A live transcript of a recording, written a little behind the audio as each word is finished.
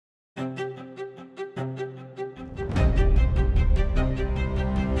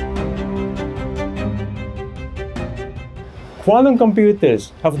quantum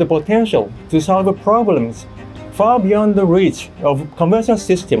computers have the potential to solve problems far beyond the reach of conventional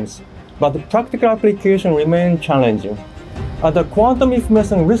systems, but the practical application remains challenging. At the Quantum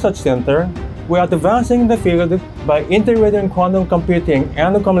Information Research Center, we are advancing the field by integrating quantum computing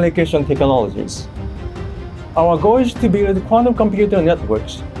and communication technologies. Our goal is to build quantum computer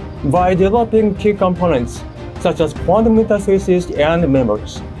networks by developing key components such as quantum interfaces and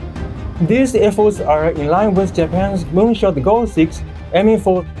memories. These efforts are in line with Japan's Moonshot Goal 6, aiming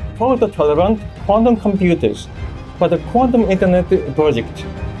for fault-tolerant quantum computers for the Quantum Internet project.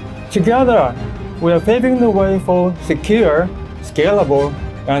 Together, we are paving the way for secure, scalable,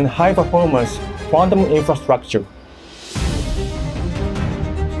 and high-performance quantum infrastructure.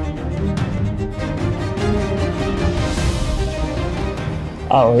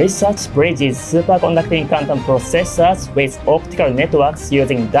 Our research bridges superconducting quantum processors with optical networks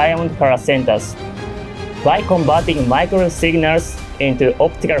using diamond color centers. By converting microsignals into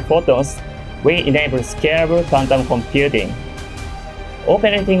optical photons, we enable scalable quantum computing.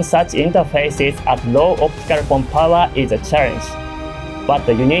 Operating such interfaces at low optical phone power is a challenge, but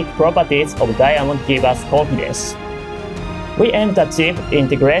the unique properties of diamond give us confidence. We aim to achieve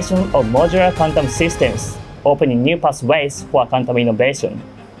integration of modular quantum systems, opening new pathways for quantum innovation.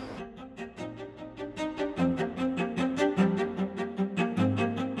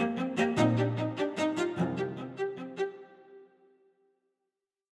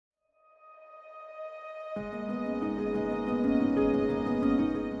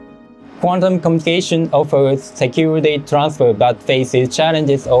 Quantum communication offers secure data transfer but faces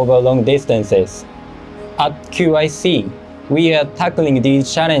challenges over long distances. At QIC, we are tackling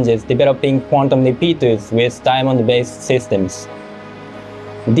these challenges developing quantum repeaters with diamond-based systems.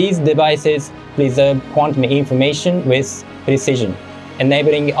 These devices preserve quantum information with precision,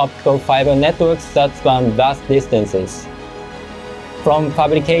 enabling optical fiber networks that span vast distances. From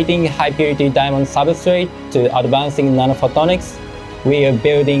fabricating high-purity diamond substrate to advancing nanophotonics, we are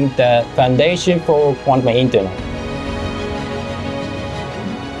building the foundation for quantum internet.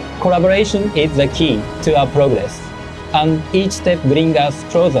 Collaboration is the key to our progress, and each step brings us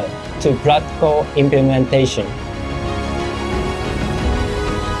closer to practical implementation.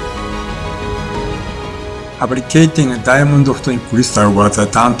 Fabricating a diamond photonic crystal was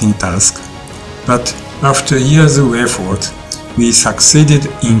a daunting task, but after years of effort, we succeeded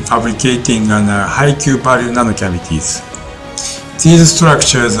in fabricating high Q-value nanocavities. These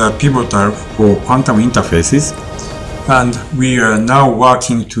structures are pivotal for quantum interfaces, and we are now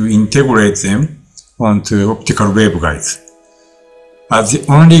working to integrate them onto optical waveguides. As the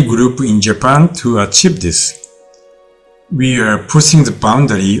only group in Japan to achieve this, we are pushing the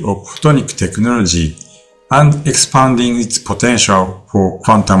boundary of photonic technology and expanding its potential for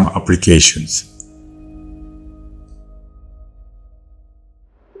quantum applications.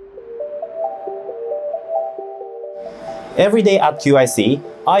 Every day at QIC,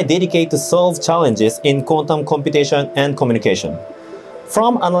 I dedicate to solve challenges in quantum computation and communication.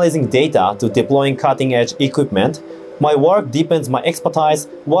 From analyzing data to deploying cutting-edge equipment, my work deepens my expertise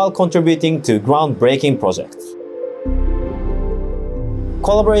while contributing to groundbreaking projects.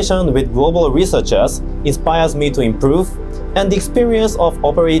 Collaboration with global researchers inspires me to improve, and the experience of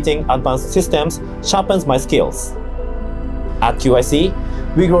operating advanced systems sharpens my skills. At QIC,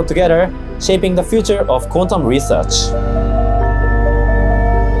 we grow together, shaping the future of quantum research.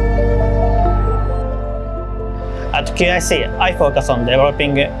 At QIC, I focus on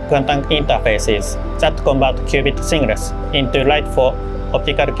developing quantum interfaces that convert qubit signals into light for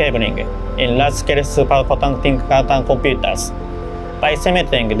optical cabling in large-scale superconducting quantum computers. By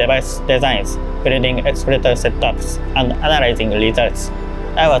simulating device designs, building experimental setups, and analyzing results,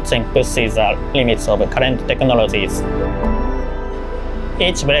 our team pushes the limits of current technologies.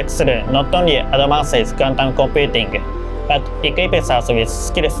 Each breakthrough not only advances quantum computing, but equips us with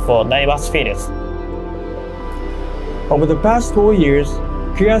skills for diverse fields. Over the past 4 years,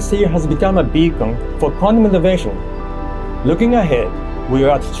 QIC has become a beacon for quantum innovation. Looking ahead, we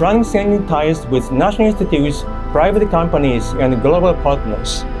are strengthening ties with national institutes, private companies, and global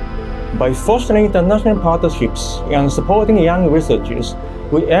partners. By fostering international partnerships and supporting young researchers,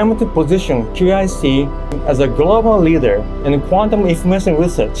 we aim to position QIC as a global leader in quantum information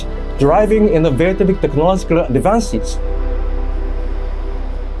research, driving innovative technological advances.